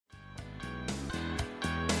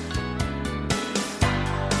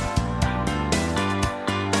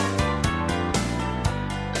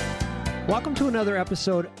Welcome to another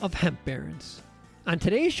episode of Hemp Barons. On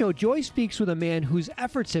today's show, Joy speaks with a man whose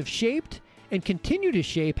efforts have shaped and continue to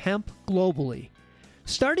shape hemp globally.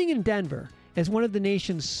 Starting in Denver as one of the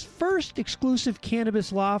nation's first exclusive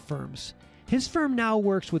cannabis law firms, his firm now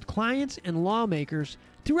works with clients and lawmakers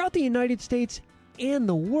throughout the United States and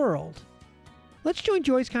the world. Let's join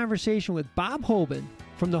Joy's conversation with Bob Hoban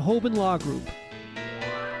from the Hoban Law Group.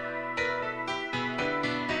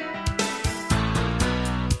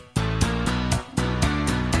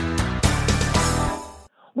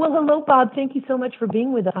 Well, hello, Bob. Thank you so much for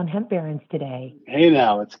being with us on Hemp Barons today. Hey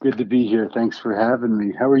now, it's good to be here. Thanks for having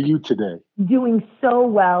me. How are you today? Doing so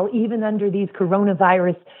well, even under these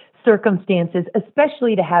coronavirus circumstances,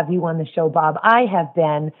 especially to have you on the show, Bob. I have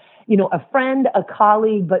been, a friend, a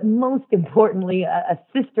colleague, but most importantly, a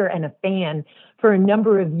sister and a fan for a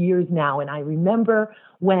number of years now. And I remember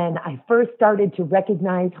when I first started to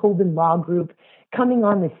recognize Hoban Law Group coming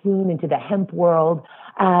on the scene into the hemp world.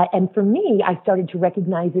 And for me, I started to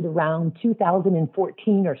recognize it around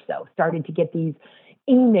 2014 or so, started to get these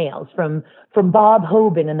emails from Bob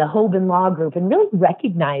Hoban and the Hoban Law Group, and really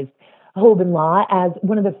recognized Hoban Law as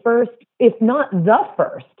one of the first, if not the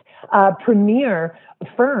first, premier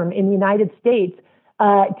firm in the United States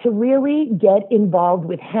to really get involved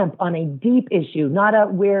with hemp on a deep issue,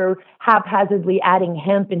 not we're haphazardly adding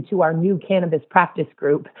hemp into our new cannabis practice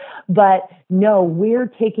group, but no, we're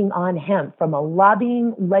taking on hemp from a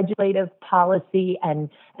lobbying, legislative policy, and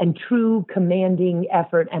true commanding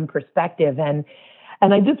effort and perspective. And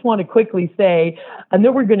I just want to quickly say, I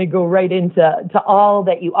know we're going to go right into all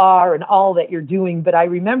that you are and all that you're doing, but I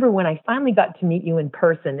remember when I finally got to meet you in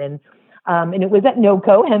person, and it was at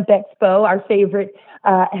NOCO, Hemp Expo, our favorite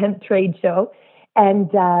hemp trade show. And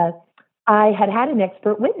I had an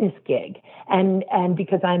expert witness gig, and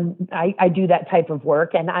because I do that type of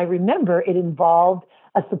work, and I remember it involved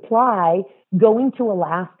a supply going to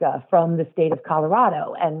Alaska from the state of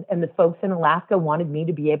Colorado, and the folks in Alaska wanted me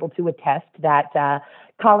to be able to attest that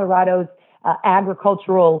Colorado's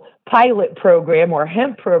agricultural pilot program or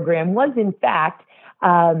hemp program was in fact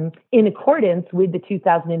in accordance with the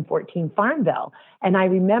 2014 Farm Bill. And I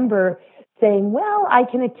remember saying, well, I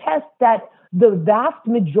can attest that the vast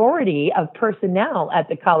majority of personnel at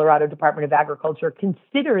the Colorado Department of Agriculture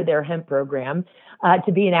consider their hemp program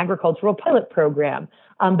to be an agricultural pilot program,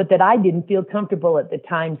 but that I didn't feel comfortable at the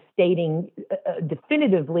time stating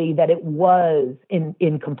definitively that it was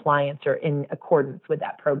in compliance or in accordance with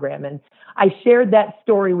that program. And I shared that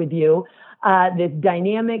story with you, this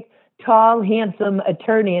dynamic, tall, handsome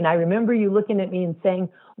attorney. And I remember you looking at me and saying,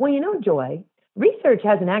 well, Joy, research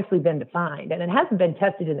hasn't actually been defined and it hasn't been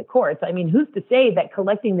tested in the courts. I mean, who's to say that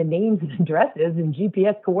collecting the names and addresses and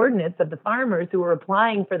GPS coordinates of the farmers who are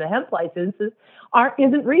applying for the hemp licenses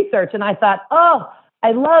isn't research? And I thought, oh,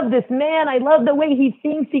 I love this man. I love the way he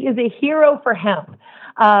thinks. He is a hero for hemp.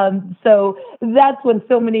 So that's when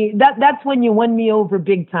that's when you won me over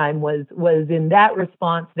big time was in that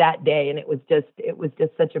response that day. And it was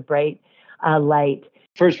just such a bright light.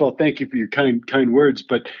 First of all, thank you for your kind words,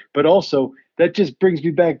 but also that just brings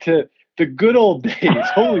me back to the good old days.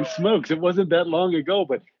 Holy smokes, it wasn't that long ago,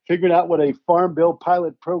 but figuring out what a Farm Bill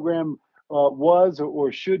pilot program was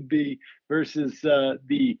or should be versus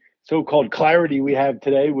the so-called clarity we have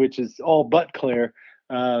today, which is all but clear.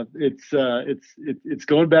 It's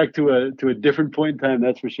going back to a different point in time,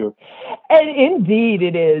 that's for sure. And indeed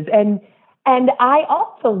it is. And I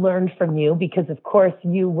also learned from you because, of course,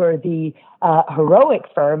 you were the heroic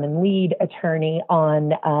firm and lead attorney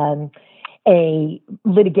on a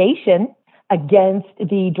litigation against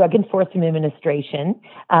the Drug Enforcement Administration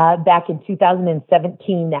back in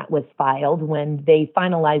 2017. That was filed when they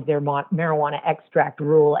finalized their marijuana extract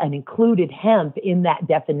rule and included hemp in that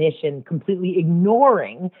definition, completely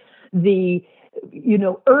ignoring the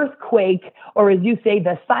earthquake, or as you say,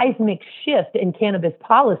 the seismic shift in cannabis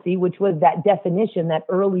policy, which was that definition, that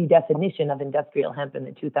early definition of industrial hemp in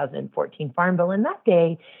the 2014 Farm Bill. And that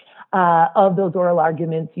day of those oral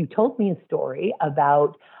arguments, you told me a story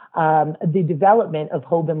about the development of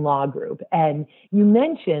Hoban Law Group. And you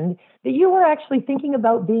mentioned that you were actually thinking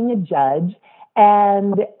about being a judge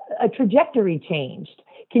and a trajectory changed.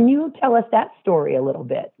 Can you tell us that story a little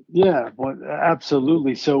bit? Yeah, well,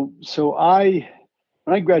 absolutely. So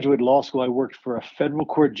when I graduated law school, I worked for a federal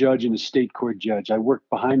court judge and a state court judge. I worked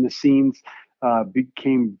behind the scenes,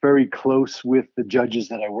 became very close with the judges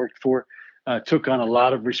that I worked for, took on a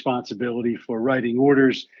lot of responsibility for writing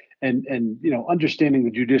orders and understanding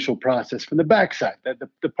the judicial process from the backside. That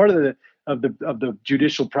the part of the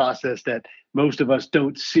judicial process that most of us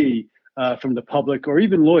don't see from the public or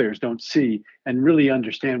even lawyers don't see and really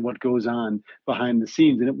understand what goes on behind the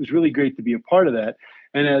scenes. And it was really great to be a part of that.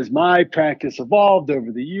 And as my practice evolved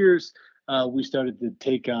over the years, we started to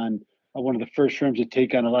take on one of the first firms to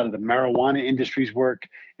take on a lot of the marijuana industry's work.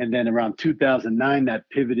 And then around 2009, that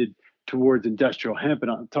pivoted towards industrial hemp.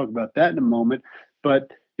 And I'll talk about that in a moment.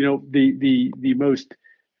 But, you know,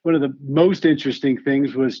 one of the most interesting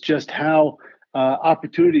things was just how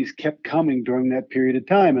opportunities kept coming during that period of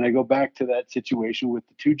time. And I go back to that situation with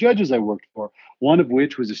the two judges I worked for, one of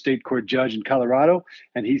which was a state court judge in Colorado.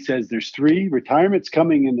 And he says, there's 3 retirements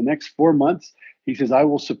coming in the next 4 months. He says, I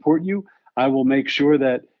will support you. I will make sure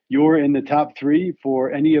that you're in the top 3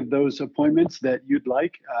 for any of those appointments that you'd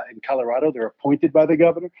like. In Colorado, they're appointed by the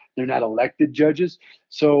governor. They're not elected judges.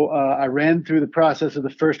 So I ran through the process of the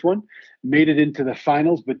first one, made it into the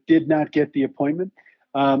finals, but did not get the appointment.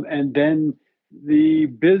 And then the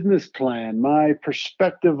business plan, my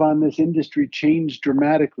perspective on this industry changed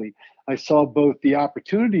dramatically. I saw both the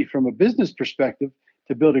opportunity from a business perspective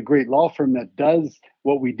to build a great law firm that does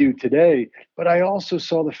what we do today, but I also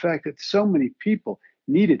saw the fact that so many people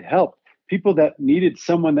needed help, people that needed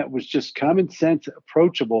someone that was just common sense,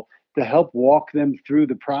 approachable, to help walk them through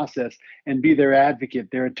the process and be their advocate,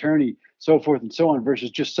 their attorney, so forth and so on, versus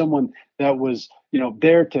just someone that was, you know,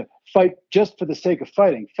 there to fight just for the sake of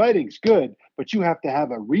fighting. Fighting's good, but you have to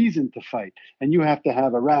have a reason to fight, and you have to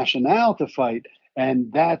have a rationale to fight.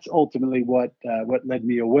 And that's ultimately what led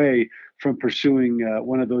me away from pursuing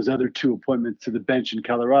one of those other 2 appointments to the bench in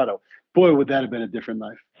Colorado. Boy, would that have been a different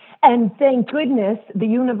life. And thank goodness the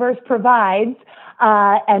universe provides,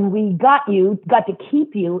 and we got to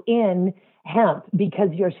keep you in hemp, because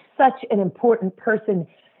you're such an important person,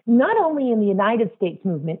 not only in the United States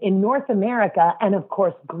movement, in North America, and of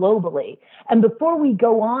course, globally. And before we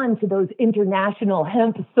go on to those international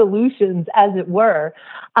hemp solutions, as it were,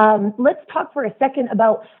 let's talk for a second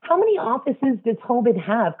about how many offices does Hoban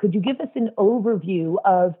have? Could you give us an overview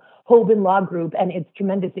of Hoban Law Group and its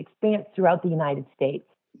tremendous expanse throughout the United States?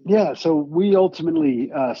 Yeah, so we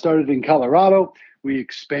ultimately started in Colorado. We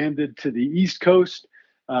expanded to the East Coast.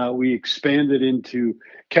 We expanded into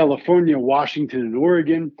California, Washington, and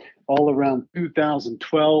Oregon, all around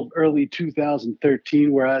 2012, early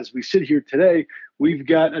 2013, whereas we sit here today, we've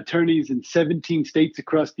got attorneys in 17 states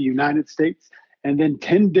across the United States and then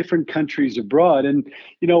 10 different countries abroad. And,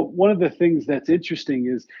 you know, one of the things that's interesting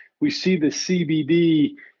is we see the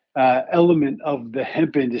CBD element of the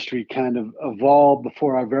hemp industry kind of evolve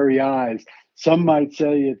before our very eyes. Some might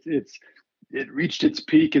say it reached its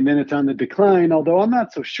peak and then it's on the decline, although I'm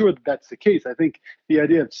not so sure that that's the case. I think the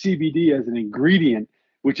idea of CBD as an ingredient,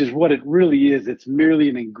 which is what it really is, it's merely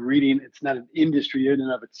an ingredient, it's not an industry in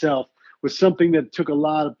and of itself, was something that took a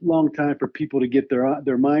long time for people to get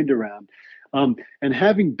their mind around. And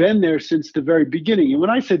having been there since the very beginning, and when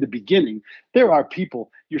I say the beginning, there are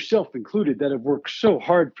people, yourself included, that have worked so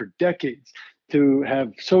hard for decades to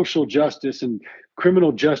have social justice and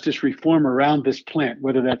criminal justice reform around this plant,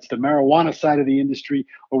 whether that's the marijuana side of the industry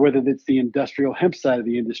or whether that's the industrial hemp side of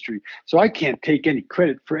the industry. So I can't take any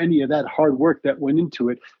credit for any of that hard work that went into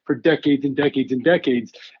it for decades and decades and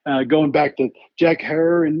decades, going back to Jack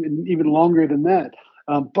Herer and even longer than that.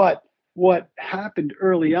 But what happened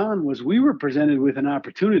early on was we were presented with an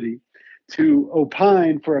opportunity to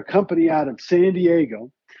opine for a company out of San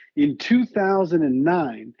Diego in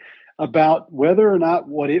 2009 about whether or not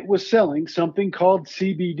what it was selling, something called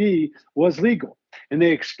CBD, was legal. And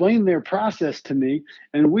they explained their process to me,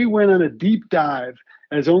 and we went on a deep dive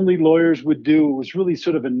as only lawyers would do. It was really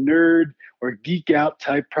sort of a nerd or geek out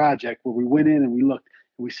type project where we went in and we looked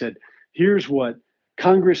and we said, here's what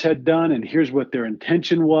Congress had done, and here's what their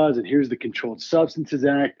intention was, and here's the Controlled Substances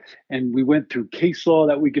Act. And we went through case law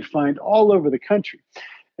that we could find all over the country.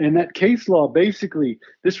 And that case law, basically,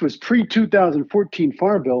 this was pre-2014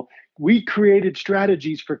 Farm Bill. We created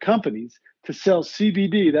strategies for companies to sell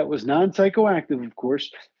CBD that was non-psychoactive, of course,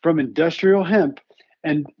 from industrial hemp,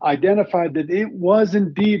 and identified that it was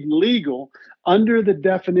indeed legal under the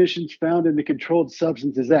definitions found in the Controlled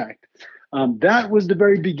Substances Act. That was the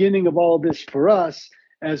very beginning of all of this for us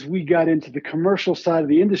as we got into the commercial side of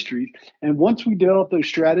the industry. And once we developed those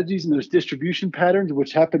strategies and those distribution patterns,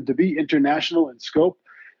 which happened to be international in scope,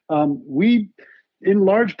 we, in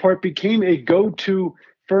large part, became a go-to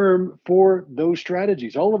firm for those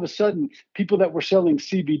strategies. All of a sudden, people that were selling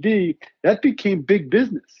CBD, that became big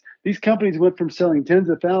business. These companies went from selling tens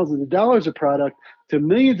of thousands of dollars a product to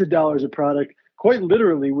millions of dollars a product, quite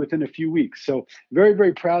literally within a few weeks. So very,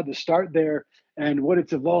 very proud to start there. And what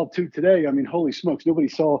it's evolved to today, I mean, holy smokes, nobody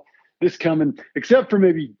saw this coming except for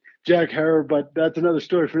maybe Jack Herer, but that's another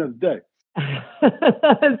story for another day.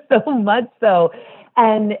 So much so.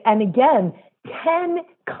 And again, 10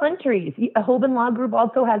 countries. Hoban Law Group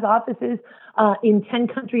also has offices in 10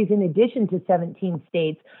 countries in addition to 17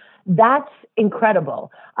 states. That's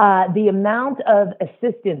incredible. The amount of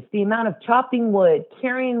assistance, the amount of chopping wood,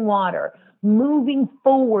 carrying water, moving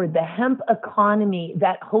forward the hemp economy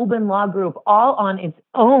that Hoban Law Group, all on its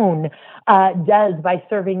own, does by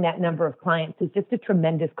serving that number of clients is just a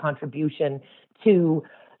tremendous contribution to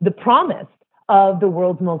the promise of the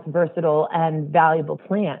world's most versatile and valuable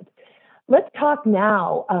plant. Let's talk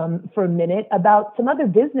now for a minute about some other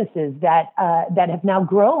businesses that have now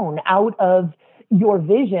grown out of your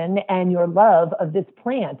vision and your love of this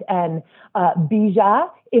plant. And Bija,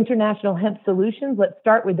 International Hemp Solutions, let's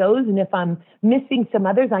start with those. And if I'm missing some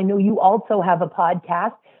others, I know you also have a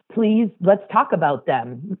podcast. Please, let's talk about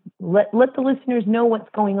them. Let the listeners know what's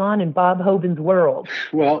going on in Bob Hoban's world.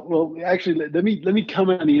 Well, actually, let me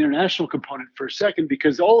comment on the international component for a second,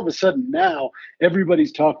 because all of a sudden now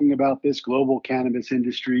everybody's talking about this global cannabis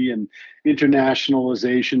industry and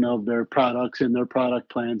internationalization of their products and their product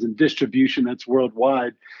plans and distribution that's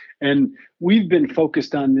worldwide. And we've been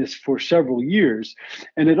focused on this for several years.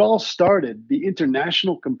 And it all started, the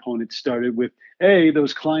international component started with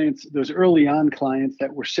those clients, those early on clients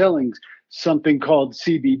that were selling something called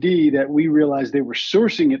CBD, that we realized they were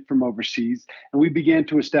sourcing it from overseas, and we began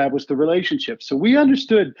to establish the relationship. So we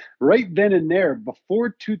understood right then and there, before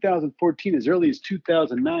 2014, as early as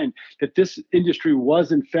 2009, that this industry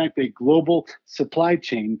was in fact a global supply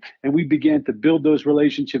chain, and we began to build those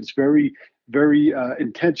relationships very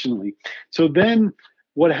intentionally. So then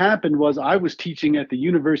what happened was I was teaching at the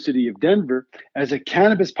University of Denver as a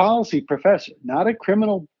cannabis policy professor, not a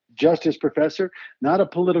criminal justice professor, not a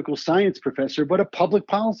political science professor, but a public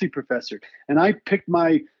policy professor. And I picked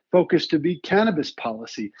my focus to be cannabis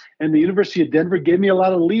policy. And the University of Denver gave me a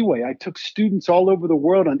lot of leeway. I took students all over the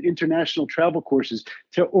world on international travel courses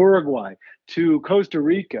to Uruguay, to Costa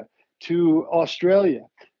Rica, to Australia,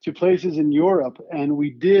 to places in Europe, and we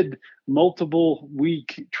did multiple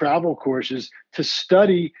week travel courses to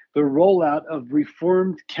study the rollout of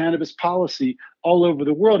reformed cannabis policy all over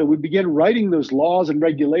the world. And we began writing those laws and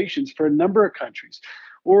regulations for a number of countries: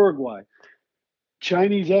 Uruguay,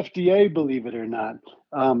 Chinese FDA, believe it or not,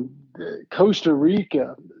 Costa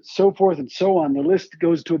Rica, so forth and so on. The list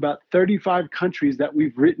goes to about 35 countries that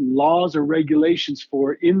we've written laws or regulations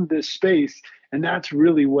for in this space. And that's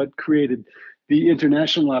really what created the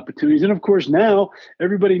international opportunities. And of course, now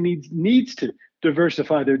everybody needs to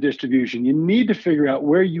diversify their distribution. You need to figure out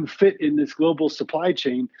where you fit in this global supply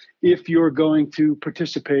chain if you're going to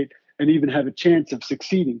participate and even have a chance of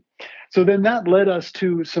succeeding. So then that led us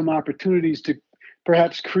to some opportunities to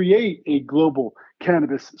perhaps create a global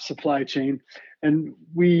cannabis supply chain. And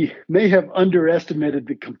we may have underestimated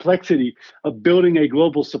the complexity of building a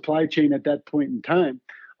global supply chain at that point in time,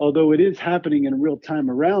 although it is happening in real time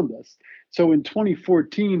around us. So in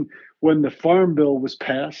 2014, when the Farm Bill was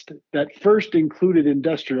passed, that first included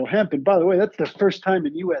industrial hemp. And by the way, that's the first time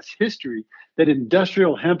in US history that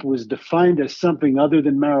industrial hemp was defined as something other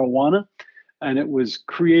than marijuana. And it was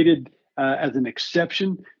created as an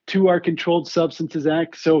exception to our Controlled Substances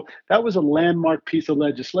Act. So that was a landmark piece of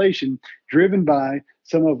legislation driven by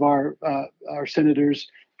some of our senators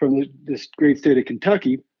from this great state of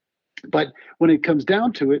Kentucky. But when it comes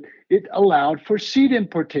down to it, it allowed for seed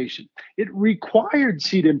importation. It required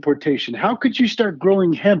seed importation. How could you start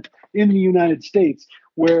growing hemp in the United States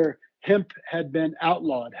where hemp had been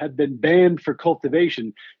outlawed, had been banned for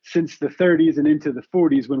cultivation since the 30s and into the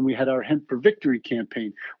 40s when we had our Hemp for Victory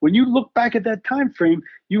campaign? When you look back at that time frame,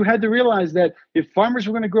 you had to realize that if farmers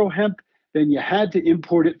were going to grow hemp, then you had to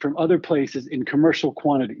import it from other places in commercial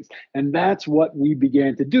quantities. And that's what we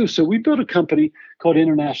began to do. So we built a company called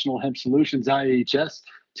International Hemp Solutions, IHS,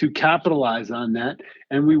 to capitalize on that.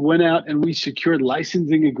 And we went out and we secured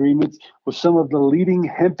licensing agreements with some of the leading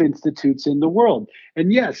hemp institutes in the world.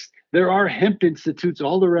 And yes, there are hemp institutes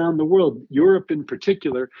all around the world, Europe in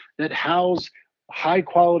particular, that house high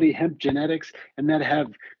quality hemp genetics and that have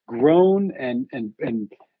grown and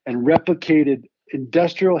replicated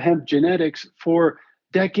industrial hemp genetics for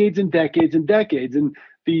decades and decades and decades. And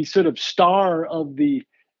the sort of star of the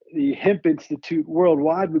Hemp Institute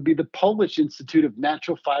worldwide would be the Polish Institute of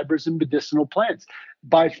Natural Fibers and Medicinal Plants,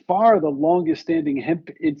 by far the longest standing hemp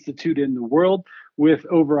institute in the world, with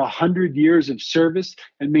over 100 years of service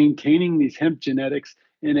and maintaining these hemp genetics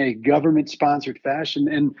in a government sponsored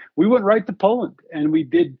fashion. And we went right to Poland and we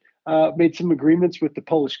made some agreements with the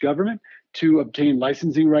Polish government to obtain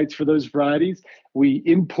licensing rights for those varieties. We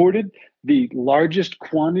imported the largest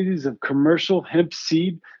quantities of commercial hemp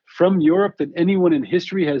seed from Europe than anyone in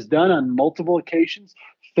history has done on multiple occasions.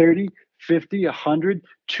 30, 50, 100,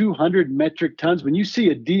 200 metric tons. When you see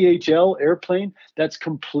a DHL airplane that's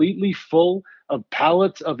completely full of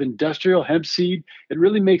pallets of industrial hemp seed, it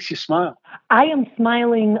really makes you smile. I am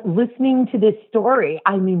smiling listening to this story.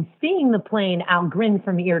 I mean, seeing the plane, I'll grin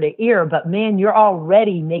from ear to ear, but man, you're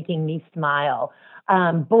already making me smile.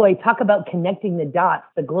 Boy, talk about connecting the dots,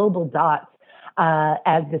 the global dots,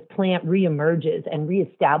 as this plant reemerges and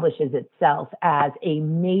reestablishes itself as a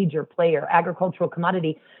major player, agricultural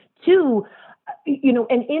commodity, to,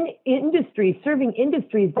 and in industries, serving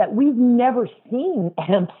industries that we've never seen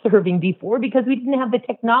hemp serving before because we didn't have the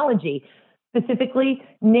technology, specifically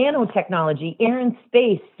nanotechnology, air and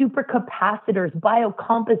space, supercapacitors,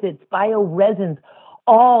 biocomposites, bioresins.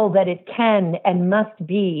 All that it can and must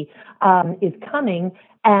be is coming.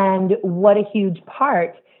 And what a huge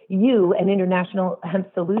part you and International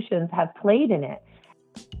Hemp Solutions have played in it.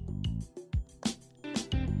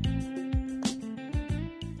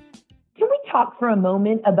 Can we talk for a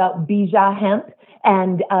moment about Bija Hemp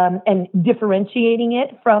and differentiating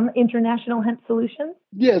it from International Hemp Solutions?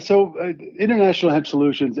 Yeah, so International Hemp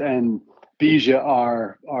Solutions and Bija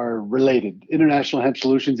are related. International Hemp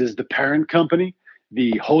Solutions is the parent company,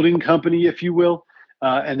 the holding company, if you will,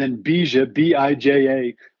 and then Bija,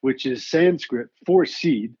 B-I-J-A, which is Sanskrit for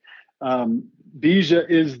seed. Bija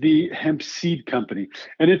is the hemp seed company,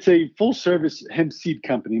 and it's a full-service hemp seed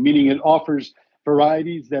company, meaning it offers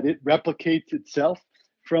varieties that it replicates itself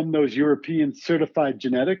from those European certified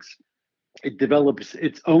genetics. It develops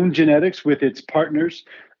its own genetics with its partners,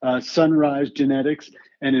 Sunrise Genetics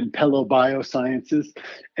and Impello Biosciences,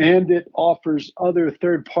 and it offers other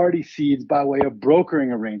third-party seeds by way of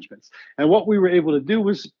brokering arrangements. And what we were able to do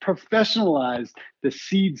was professionalize the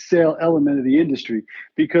seed sale element of the industry,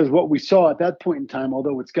 because what we saw at that point in time,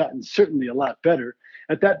 although it's gotten certainly a lot better,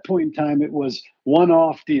 at that point in time, it was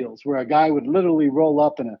one-off deals where a guy would literally roll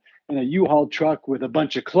up in a U-Haul truck with a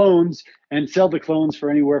bunch of clones and sell the clones for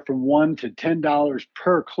anywhere from $1 to $10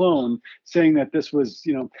 per clone, saying that this was,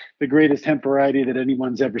 the greatest hemp variety that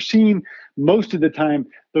anyone's ever seen. Most of the time,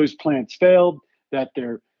 those plants failed, that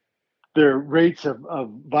their rates of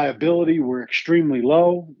viability were extremely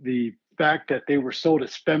low. The fact that they were sold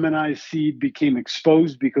as feminized seed became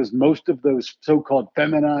exposed because most of those so-called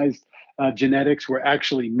feminized genetics were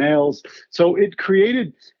actually males. So it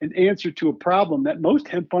created an answer to a problem that most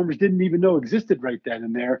hemp farmers didn't even know existed right then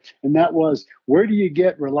and there. And that was, where do you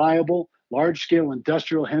get reliable, large-scale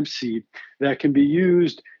industrial hemp seed that can be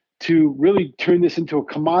used to really turn this into a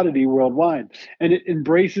commodity worldwide? And it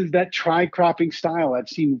embraces that tri-cropping style. I've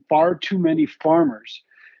seen far too many farmers,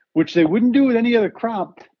 which they wouldn't do with any other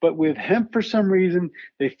crop, but with hemp, for some reason,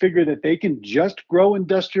 they figure that they can just grow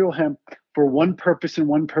industrial hemp for one purpose and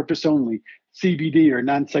one purpose only, CBD or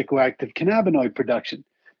non-psychoactive cannabinoid production.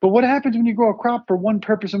 But what happens when you grow a crop for one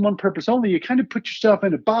purpose and one purpose only? You kind of put yourself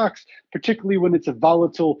in a box, particularly when it's a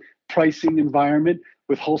volatile pricing environment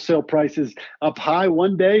with wholesale prices up high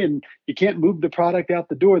one day and you can't move the product out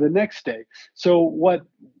the door the next day. So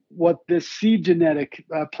what this seed genetic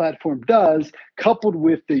platform does, coupled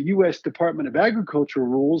with the U.S. Department of Agriculture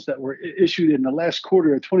rules that were issued in the last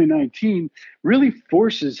quarter of 2019, really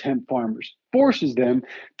forces hemp farmers, forces them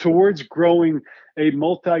towards growing a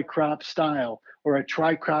multi-crop style or a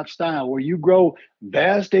tri-crop style where you grow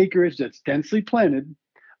vast acreage that's densely planted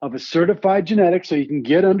of a certified genetic so you can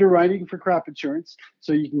get underwriting for crop insurance,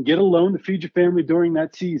 so you can get a loan to feed your family during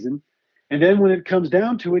that season. And then when it comes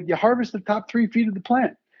down to it, you harvest the top 3 feet of the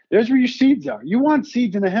plant. There's where your seeds are. You want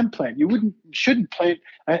seeds in a hemp plant. You shouldn't plant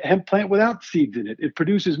a hemp plant without seeds in it. It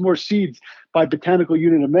produces more seeds by botanical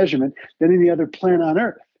unit of measurement than any other plant on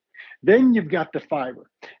earth. Then you've got the fiber.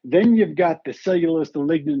 Then you've got the cellulose, the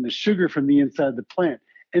lignin, the sugar from the inside of the plant.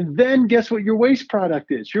 And then guess what your waste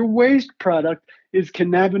product is? Your waste product is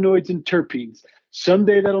cannabinoids and terpenes.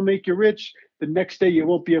 Someday that'll make you rich. The next day you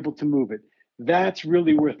won't be able to move it. That's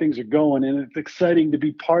really where things are going. And it's exciting to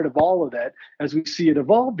be part of all of that as we see it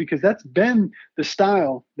evolve, because that's been the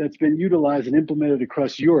style that's been utilized and implemented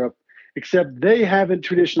across Europe, except they haven't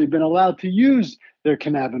traditionally been allowed to use their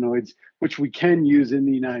cannabinoids, which we can use in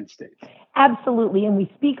the United States. Absolutely. And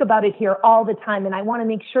we speak about it here all the time. And I want to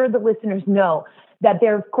make sure the listeners know that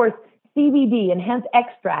there, of course, CBD and hemp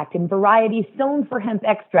extract and varieties sown for hemp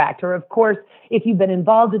extract, or of course, if you've been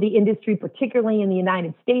involved with the industry, particularly in the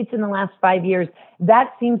United States in the last 5 years,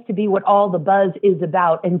 that seems to be what all the buzz is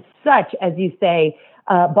about. And such, as you say,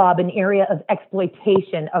 Bob, an area of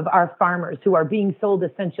exploitation of our farmers who are being sold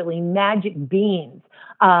essentially magic beans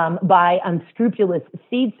by unscrupulous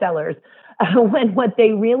seed sellers, when what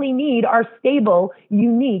they really need are stable,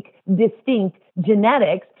 unique, distinct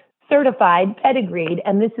genetics certified, pedigreed,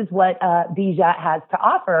 and this is what Bija has to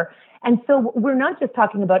offer. And so we're not just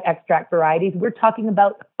talking about extract varieties, we're talking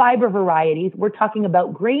about fiber varieties, we're talking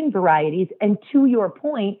about grain varieties, and to your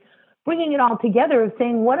point, bringing it all together of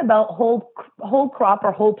saying, what about whole crop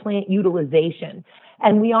or whole plant utilization?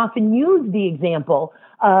 And we often use the example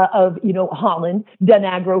of, Holland,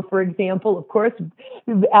 Dunagro, for example. Of course,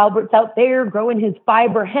 Albert's out there growing his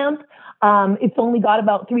fiber hemp. It's only got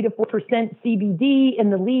about 3 to 4% CBD in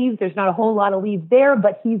the leaves. There's not a whole lot of leaves there,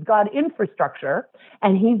 but he's got infrastructure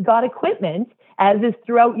and he's got equipment, as is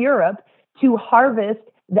throughout Europe, to harvest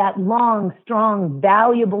that long, strong,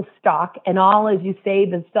 valuable stock, and all, as you say,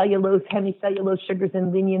 the cellulose, hemicellulose sugars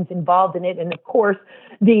and lignans involved in it, and of course,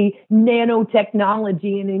 the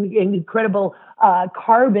nanotechnology and incredible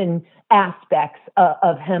carbon aspects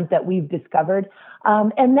of hemp that we've discovered,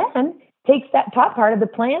 and then takes that top part of the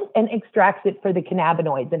plant and extracts it for the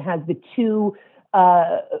cannabinoids, and has the two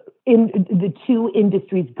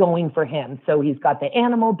industries going for him. So he's got the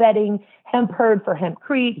animal bedding, hemp herd for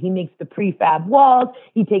hempcrete. He makes the prefab walls.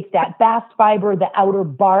 He takes that bast fiber, the outer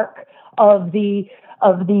bark of the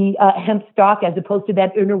hemp stalk, as opposed to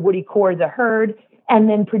that inner woody core of the herd, and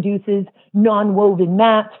then produces non-woven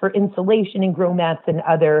mats for insulation and grow mats and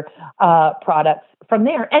other products from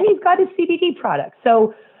there. And he's got his CBD products.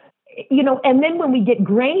 So, and then when we get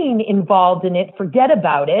grain involved in it, forget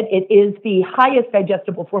about it. It is the highest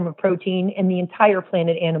digestible form of protein in the entire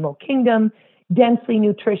planet animal kingdom, densely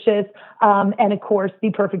nutritious, and of course, the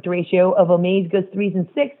perfect ratio of omegas 3s and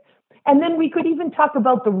 6. And then we could even talk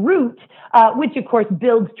about the root, which of course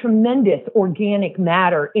builds tremendous organic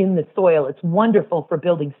matter in the soil. It's wonderful for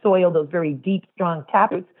building soil, those very deep, strong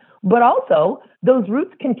taproots. But also, those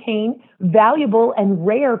roots contain valuable and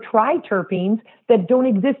rare triterpenes that don't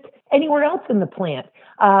exist anywhere else in the plant,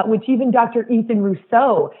 which even Dr. Ethan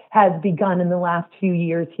Rousseau has begun in the last few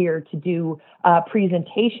years here to do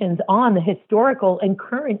presentations on the historical and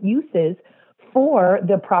current uses for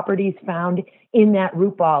the properties found in that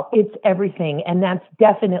root ball. It's everything, and that's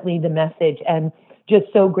definitely the message. And just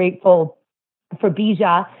so grateful for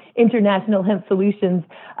Bija International Hemp Solutions,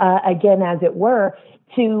 again, as it were,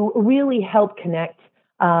 to really help connect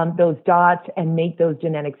those dots and make those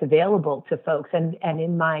genetics available to folks. And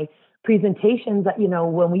in my presentations,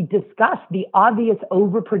 when we discuss the obvious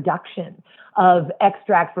overproduction of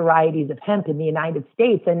extract varieties of hemp in the United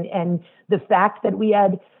States, and the fact that we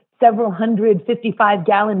had several hundred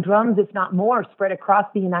 55-gallon drums, if not more, spread across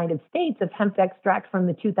the United States of hemp extract from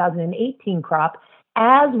the 2018 crop,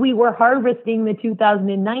 as we were harvesting the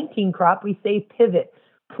 2019 crop, we say pivot.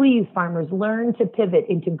 Please, farmers, learn to pivot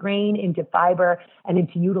into grain, into fiber, and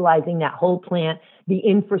into utilizing that whole plant. The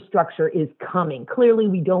infrastructure is coming. Clearly,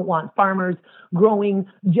 we don't want farmers growing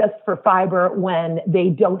just for fiber when they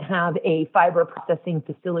don't have a fiber processing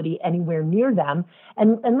facility anywhere near them.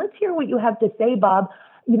 And let's hear what you have to say, Bob.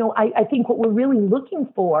 I think what we're really looking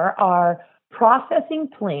for are processing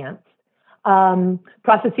plants,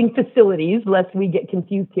 processing facilities, lest we get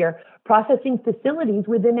confused here, processing facilities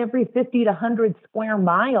within every 50 to 100 square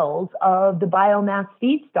miles of the biomass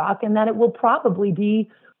feedstock, and that it will probably be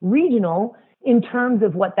regional in terms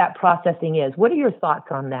of what that processing is. What are your thoughts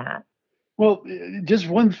on that? Well, just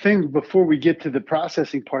one thing before we get to the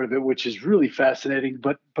processing part of it, which is really fascinating,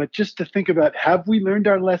 but just to think about, have we learned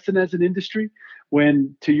our lesson as an industry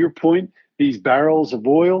when, to your point, these barrels of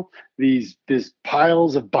oil, these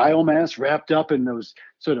piles of biomass wrapped up in those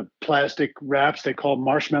sort of plastic wraps they call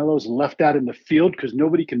marshmallows and left out in the field because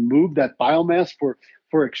nobody can move that biomass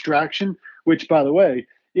for extraction, which, by the way,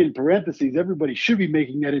 in parentheses, everybody should be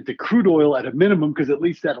making that into crude oil at a minimum because at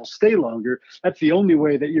least that'll stay longer. That's the only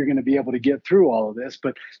way that you're going to be able to get through all of this.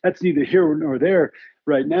 But that's neither here nor there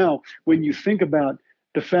right now. When you think about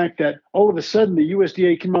the fact that all of a sudden the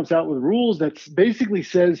USDA comes out with rules that basically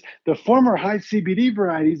says the former high CBD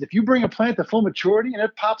varieties, if you bring a plant to full maturity and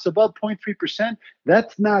it pops above 0.3%,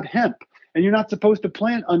 that's not hemp. And you're not supposed to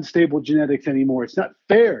plant unstable genetics anymore. It's not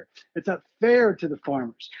fair. It's not fair to the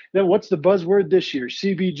farmers. Then what's the buzzword this year?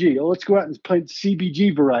 CBG. Oh, let's go out and plant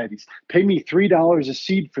CBG varieties. Pay me $3 a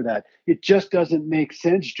seed for that. It just doesn't make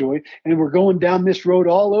sense, Joy. And we're going down this road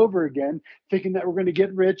all over again, thinking that we're going to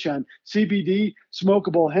get rich on CBD,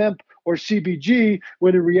 smokable hemp, or CBG,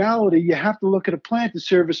 when in reality, you have to look at a plant to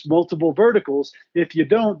service multiple verticals. If you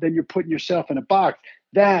don't, then you're putting yourself in a box.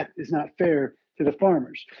 That is not fair to the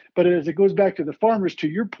farmers. But as it goes back to the farmers, to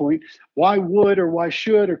your point, why would or why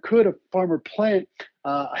should or could a farmer plant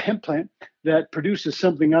a hemp plant that produces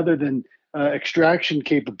something other than extraction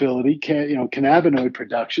capability, cannabinoid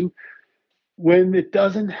production, when it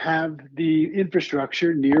doesn't have the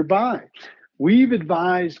infrastructure nearby? We've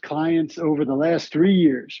advised clients over the last 3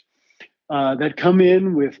 years that come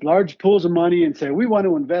in with large pools of money and say, we want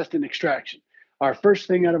to invest in extraction. Our first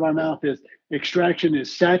thing out of our mouth is extraction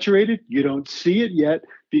is saturated. You don't see it yet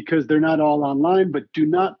because they're not all online, but do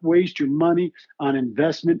not waste your money on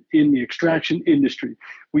investment in the extraction industry.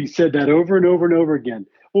 We said that over and over and over again.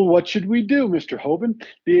 Well, what should we do, Mr. Hoban?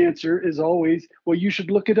 The answer is always, well, you should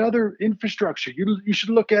look at other infrastructure. You should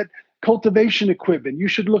look at cultivation equipment. You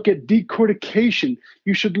should look at decortication.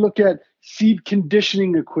 You should look at seed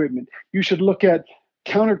conditioning equipment. You should look at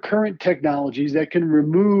countercurrent technologies that can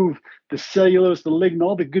remove the cellulose, the lignin,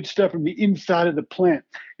 all the good stuff from the inside of the plant.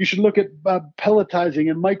 You should look at pelletizing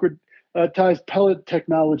and microtized pellet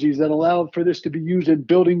technologies that allow for this to be used in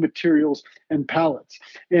building materials and pallets.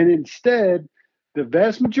 And instead, the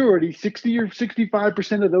vast majority, 60 or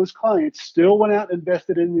 65% of those clients still went out and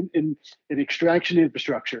invested in extraction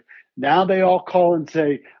infrastructure. Now they all call and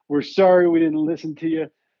say, we're sorry we didn't listen to you.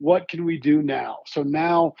 What can we do now? So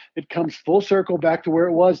now it comes full circle back to where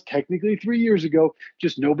it was technically 3 years ago.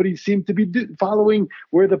 Just nobody seemed to be following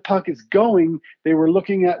where the puck is going. They were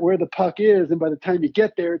looking at where the puck is, and by the time you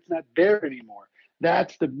get there, it's not there anymore.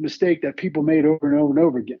 That's the mistake that people made over and over and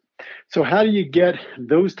over again. So how do you get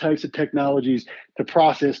those types of technologies to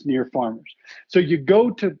process near farmers? So you go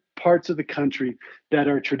to parts of the country that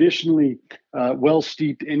are traditionally well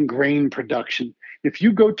steeped in grain production. If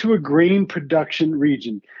you go to a grain production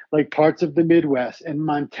region, like parts of the Midwest and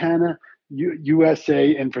Montana,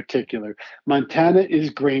 USA in particular, Montana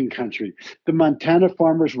is grain country. The Montana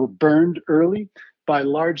farmers were burned early by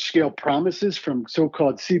large-scale promises from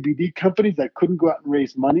so-called CBD companies that couldn't go out and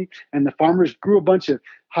raise money, and the farmers grew a bunch of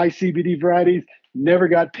high CBD varieties, never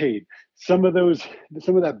got paid. Some of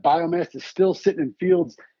that biomass is still sitting in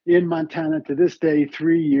fields in Montana to this day,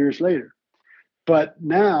 3 years later. But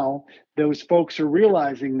now those folks are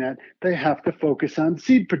realizing that they have to focus on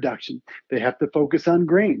seed production. They have to focus on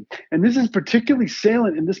grain. And this is particularly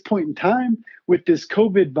salient in this point in time with this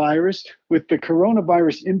COVID virus, with the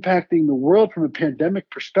coronavirus impacting the world from a pandemic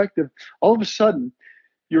perspective. All of a sudden,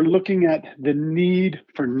 you're looking at the need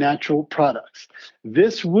for natural products.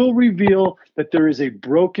 This will reveal that there is a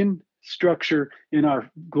broken structure in our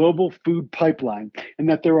global food pipeline and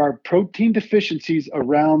that there are protein deficiencies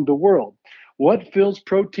around the world. What fills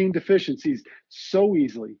protein deficiencies so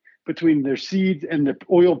easily between their seeds and the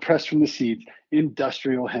oil pressed from the seeds?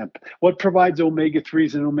 Industrial hemp. What provides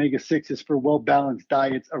omega-3s and omega-6s for well-balanced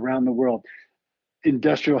diets around the world?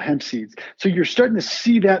 Industrial hemp seeds. So you're starting to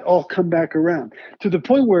see that all come back around to the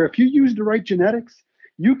point where if you use the right genetics,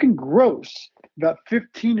 you can gross about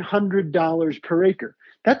 $1,500 per acre.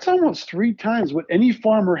 That's almost 3 times what any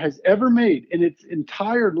farmer has ever made in its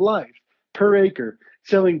entire life per acre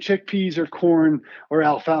selling chickpeas or corn or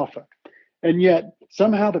alfalfa. And yet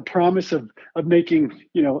somehow the promise of making,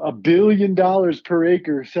 $1 billion per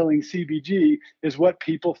acre selling CBG is what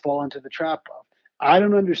people fall into the trap of. I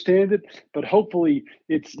don't understand it, but hopefully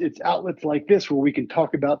it's outlets like this where we can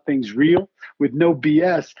talk about things real with no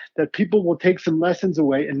BS, that people will take some lessons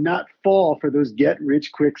away and not fall for those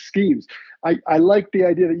get-rich-quick schemes. I like the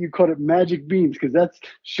idea that you called it magic beans, because that's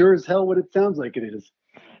sure as hell what it sounds like it is.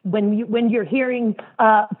 When you're hearing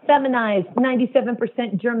feminized,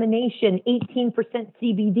 97% germination, 18%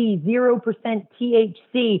 CBD, 0%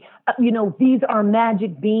 THC, these are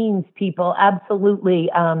magic beans, people. Absolutely,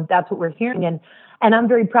 that's what we're hearing. And I'm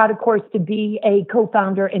very proud, of course, to be a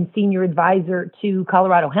co-founder and senior advisor to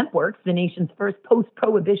Colorado Hemp Works, the nation's first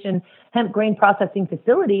post-prohibition hemp grain processing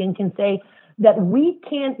facility, and can say that we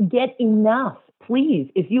can't get enough.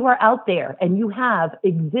 Please, if you are out there and you're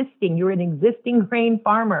an existing grain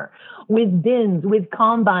farmer with bins, with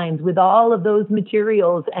combines, with all of those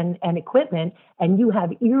materials and equipment, and you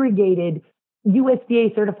have irrigated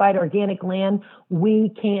USDA certified organic land, we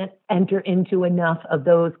can't enter into enough of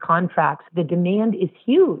those contracts. The demand is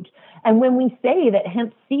huge. And when we say that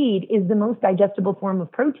hemp seed is the most digestible form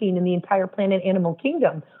of protein in the entire plant animal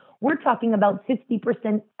kingdom, we're talking about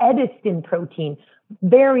 50% edistin protein,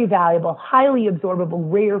 very valuable, highly absorbable,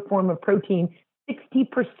 rare form of protein,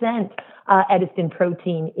 60% edistin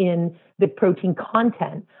protein in the protein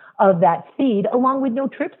content of that seed, along with no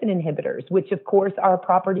trypsin inhibitors, which of course are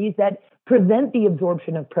properties that prevent the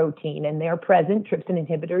absorption of protein. And they're present, trypsin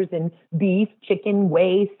inhibitors, in beef, chicken,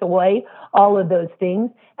 whey, soy, all of those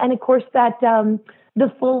things. And of course that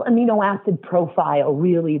the full amino acid profile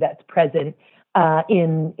really that's present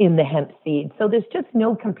in the hemp seed. So there's just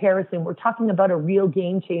no comparison. We're talking about a real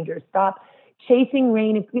game changer. Stop chasing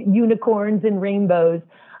unicorns and rainbows,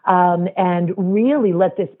 and really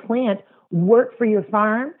let this plant work for your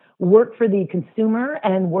farm, work for the consumer,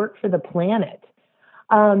 and work for the planet.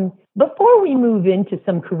 Before we move into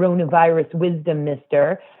some coronavirus wisdom,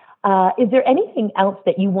 mister, Is there anything else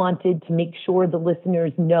that you wanted to make sure the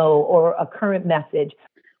listeners know, or a current message?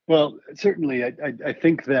 Well, certainly, I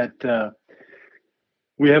think that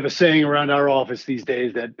we have a saying around our office these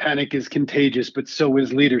days that panic is contagious, but so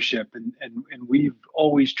is leadership, and we've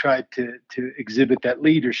always tried to exhibit that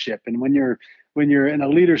leadership. And when you're in a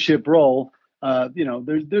leadership role,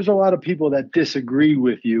 there's a lot of people that disagree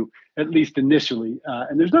with you, at least initially,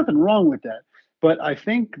 and there's nothing wrong with that. But I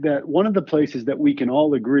think that one of the places that we can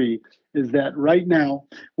all agree is that right now,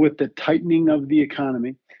 with the tightening of the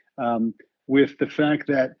economy, with the fact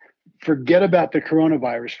that, forget about the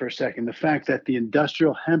coronavirus for a second, the fact that the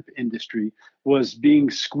industrial hemp industry was being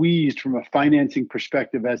squeezed from a financing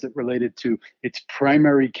perspective as it related to its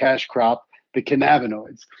primary cash crop, the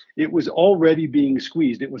cannabinoids. It was already being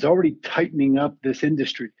squeezed. It was already tightening up this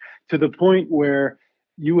industry to the point where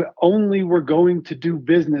you only were going to do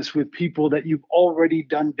business with people that you've already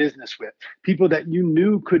done business with, people that you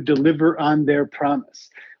knew could deliver on their promise.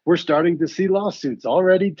 We're starting to see lawsuits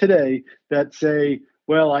already today that say,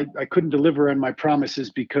 well, I couldn't deliver on my promises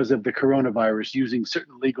because of the coronavirus, using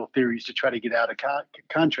certain legal theories to try to get out of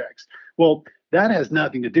contracts. Well, that has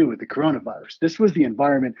nothing to do with the coronavirus. This was the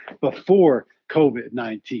environment before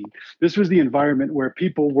COVID-19. This was the environment where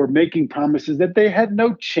people were making promises that they had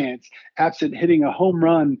no chance, absent hitting a home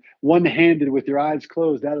run one-handed with your eyes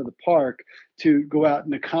closed out of the park, to go out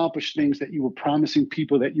and accomplish things that you were promising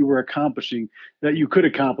people that you were accomplishing, that you could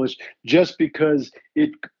accomplish, just because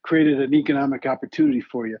it created an economic opportunity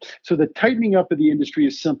for you. So the tightening up of the industry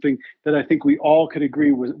is something that I think we all could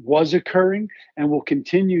agree was occurring and will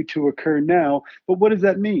continue to occur now. But what does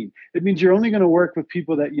that mean? It means you're only going to work with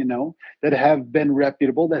people that you know, that have been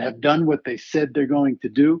reputable, that have done what they said they're going to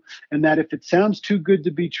do, and that if it sounds too good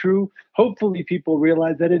to be true, hopefully people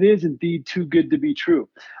realize that it is indeed too good to be true.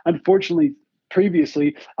 Unfortunately,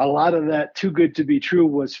 previously, a lot of that too good to be true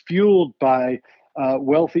was fueled by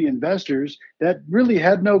wealthy investors that really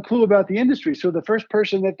had no clue about the industry. So the first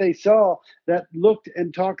person that they saw that looked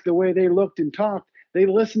and talked the way they looked and talked, they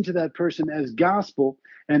listened to that person as gospel.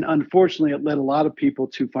 And unfortunately, it led a lot of people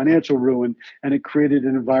to financial ruin, and it created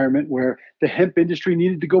an environment where the hemp industry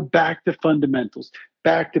needed to go back to fundamentals,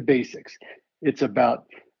 back to basics. It's about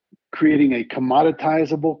creating a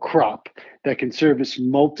commoditizable crop that can service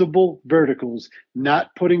multiple verticals,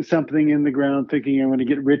 not putting something in the ground thinking you're going to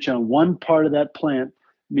get rich on one part of that plant,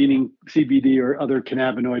 meaning CBD or other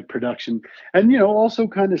cannabinoid production. And, also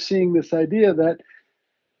kind of seeing this idea that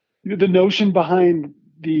the notion behind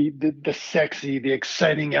the sexy, the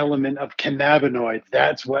exciting element of cannabinoids,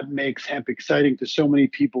 that's what makes hemp exciting to so many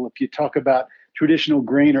people. If you talk about traditional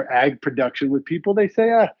grain or ag production with people, they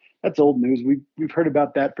say, that's old news. We've heard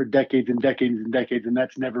about that for decades and decades and decades, and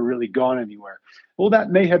that's never really gone anywhere. Well,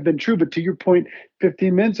 that may have been true, but to your point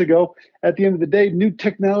 15 minutes ago, at the end of the day, new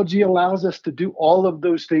technology allows us to do all of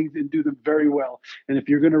those things and do them very well. And if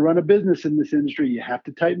you're going to run a business in this industry, you have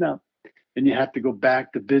to tighten up, and you have to go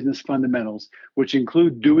back to business fundamentals, which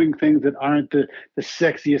include doing things that aren't the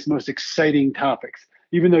sexiest, most exciting topics.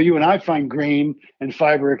 Even though you and I find grain and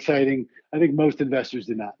fiber exciting, I think most investors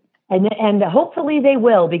do not. And hopefully they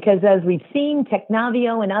will, because as we've seen,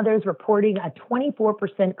 Technavio and others reporting a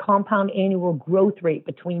 24% compound annual growth rate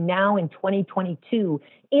between now and 2022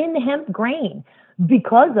 in hemp grain,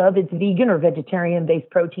 because of its vegan or vegetarian-based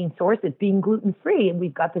protein source. It's being gluten-free, and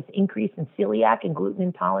we've got this increase in celiac and gluten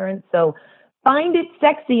intolerance. So find it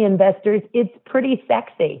sexy, investors. It's pretty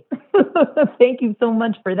sexy. Thank you so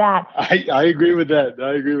much for that. I agree with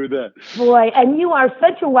that. Boy, and you are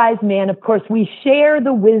such a wise man. Of course, we share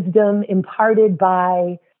the wisdom imparted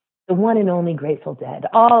by the one and only Grateful Dead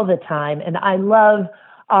all the time. And I love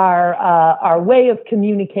our way of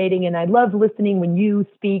communicating, and I love listening when you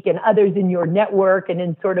speak and others in your network and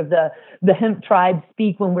in sort of the hemp tribe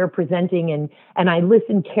speak when we're presenting. And I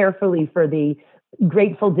listen carefully for the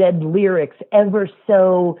Grateful Dead lyrics, ever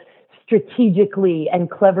so strategically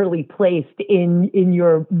and cleverly placed in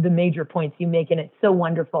the major points you make, and it's so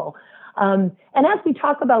wonderful. And as we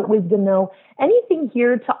talk about wisdom, though, anything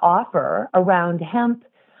here to offer around hemp,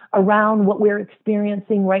 around what we're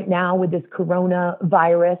experiencing right now with this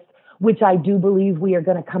coronavirus, which I do believe we are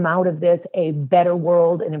going to come out of this a better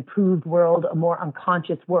world, an improved world, a more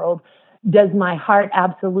unconscious world? Does my heart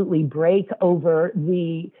absolutely break over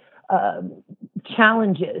the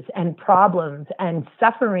challenges and problems and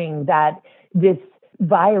suffering that this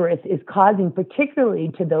virus is causing, particularly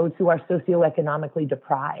to those who are socioeconomically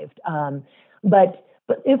deprived. But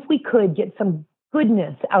if we could get some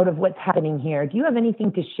goodness out of what's happening here, do you have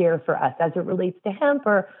anything to share for us as it relates to hemp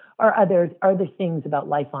or other things about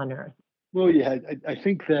life on Earth? Well, yeah, I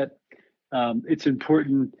think that it's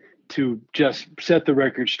important to just set the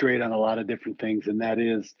record straight on a lot of different things. And that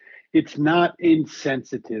is, it's not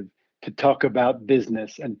insensitive to talk about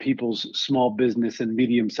business and people's small business and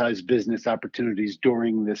medium-sized business opportunities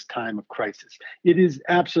during this time of crisis. It is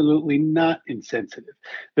absolutely not insensitive.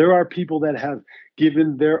 There are people that have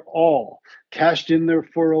given their all, cashed in their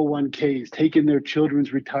 401ks, taken their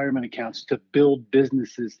children's retirement accounts to build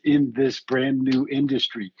businesses in this brand new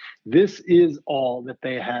industry. This is all that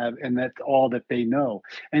they have, and that's all that they know.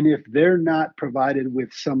 And if they're not provided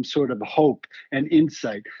with some sort of hope and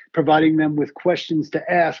insight, providing them with questions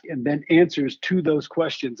to ask and then answers to those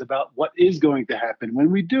questions about what is going to happen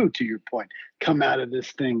when we do, to your point, come out of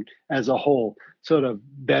this thing as a whole, sort of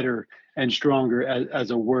better and stronger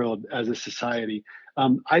as a world, as a society.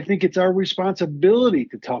 I think it's our responsibility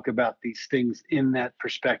to talk about these things in that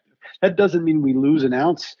perspective. That doesn't mean we lose an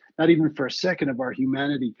ounce, not even for a second, of our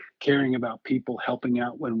humanity, caring about people, helping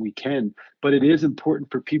out when we can. But it is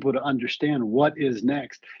important for people to understand what is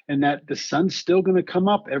next, and that the sun's still going to come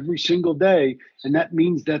up every single day. And that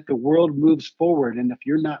means that the world moves forward. And if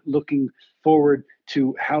you're not looking forward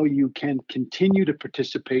to how you can continue to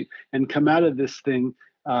participate and come out of this thing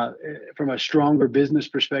from a stronger business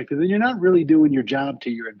perspective, then you're not really doing your job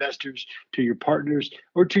to your investors, to your partners,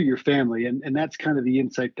 or to your family. And that's kind of the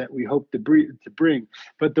insight that we hope to bring.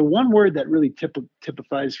 But the one word that really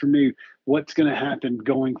typifies for me what's going to happen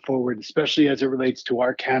going forward, especially as it relates to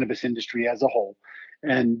our cannabis industry as a whole,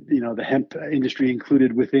 and the hemp industry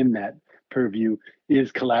included within that purview,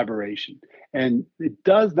 is collaboration. And it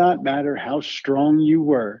does not matter how strong you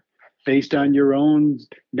were based on your own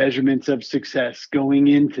measurements of success going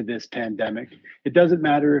into this pandemic. It doesn't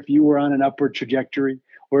matter if you were on an upward trajectory,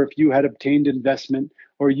 or if you had obtained investment,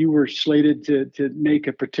 or you were slated to make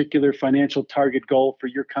a particular financial target goal for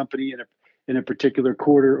your company in a particular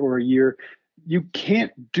quarter or a year. You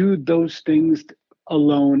can't do those things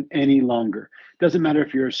alone any longer. Doesn't matter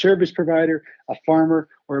if you're a service provider, a farmer,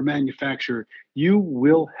 or a manufacturer, you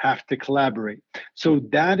will have to collaborate. So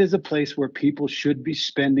that is a place where people should be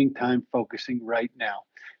spending time focusing right now.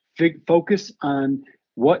 Focus on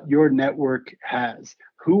what your network has.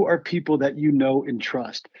 Who are people that you know and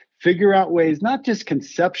trust? Figure out ways, not just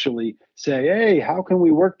conceptually say, hey, how can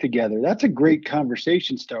we work together? That's a great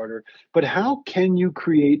conversation starter, but how can you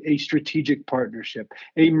create a strategic partnership,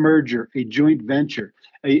 a merger, a joint venture,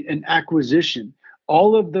 an acquisition?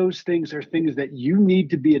 All of those things are things that you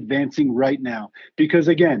need to be advancing right now. Because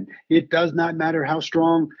again, it does not matter how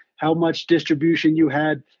strong, how much distribution you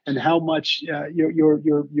had, and how much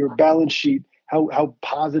your balance sheet, how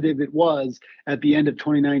positive it was at the end of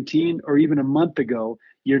 2019 or even a month ago.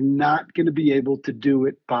 You're not going to be able to do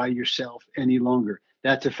it by yourself any longer.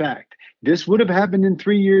 That's a fact. This would have happened in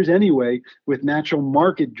 3 years anyway, with natural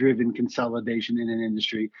market-driven consolidation in an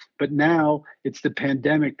industry. But now it's the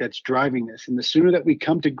pandemic that's driving this. And the sooner that we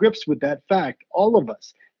come to grips with that fact, all of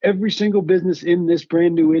us, every single business in this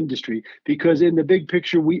brand new industry, because in the big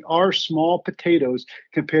picture, we are small potatoes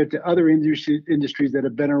compared to other industries that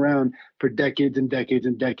have been around for decades and decades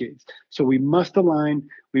and decades. So we must align,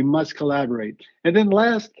 we must collaborate. And then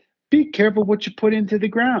last, be careful what you put into the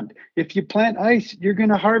ground. If you plant ice, you're going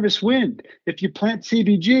to harvest wind. If you plant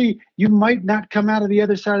CBG, you might not come out of the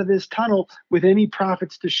other side of this tunnel with any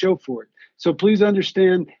profits to show for it. So please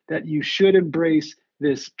understand that you should embrace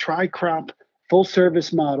this tri-crop full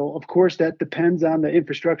service model. Of course, that depends on the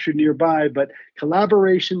infrastructure nearby, but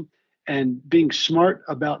collaboration and being smart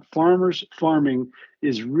about farmers farming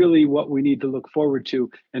is really what we need to look forward to.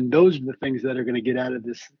 And those are the things that are going to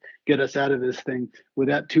get us out of this thing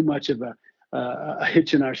without too much of a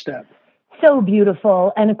hitch in our step. So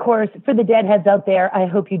beautiful. And of course, for the deadheads out there, I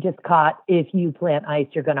hope you just caught, if you plant ice,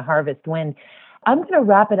 you're going to harvest wind. I'm going to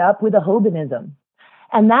wrap it up with a Hobanism,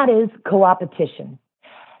 and that is co-opetition.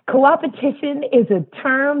 Co-opetition is a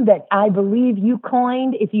term that I believe you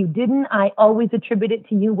coined. If you didn't, I always attribute it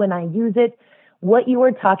to you when I use it. What you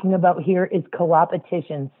are talking about here is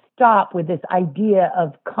co-opetition. Stop with this idea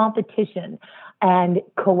of competition and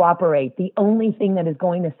cooperate. The only thing that is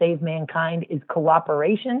going to save mankind is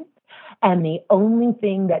cooperation. And the only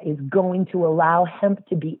thing that is going to allow hemp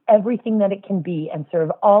to be everything that it can be and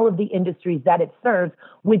serve all of the industries that it serves,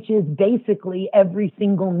 which is basically every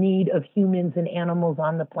single need of humans and animals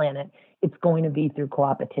on the planet, it's going to be through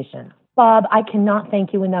co-opetition. Bob, I cannot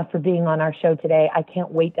thank you enough for being on our show today. I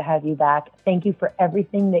can't wait to have you back. Thank you for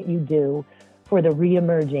everything that you do for the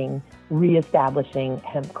reemerging, reestablishing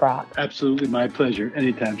hemp crop. Absolutely. My pleasure.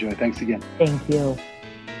 Anytime, Joy. Thanks again. Thank you.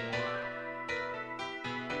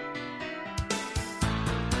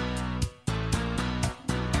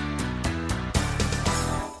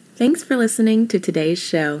 Thanks for listening to today's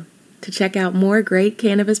show. To check out more great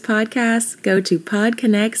cannabis podcasts, go to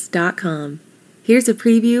podconnects.com. Here's a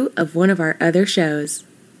preview of one of our other shows.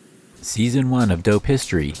 Season 1 of Dope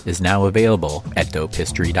History is now available at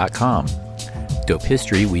dopehistory.com. Dope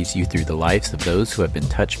History weaves you through the lives of those who have been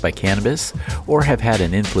touched by cannabis or have had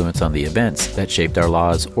an influence on the events that shaped our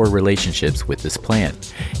laws or relationships with this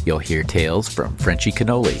plant. You'll hear tales from Frenchie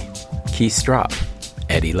Cannoli, Keith Strop,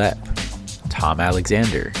 Eddie Lepp, Tom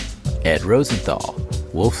Alexander, Ed Rosenthal,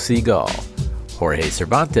 Wolf Seagal, Jorge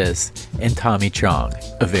Cervantes, and Tommy Chong.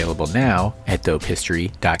 Available now at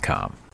dopehistory.com.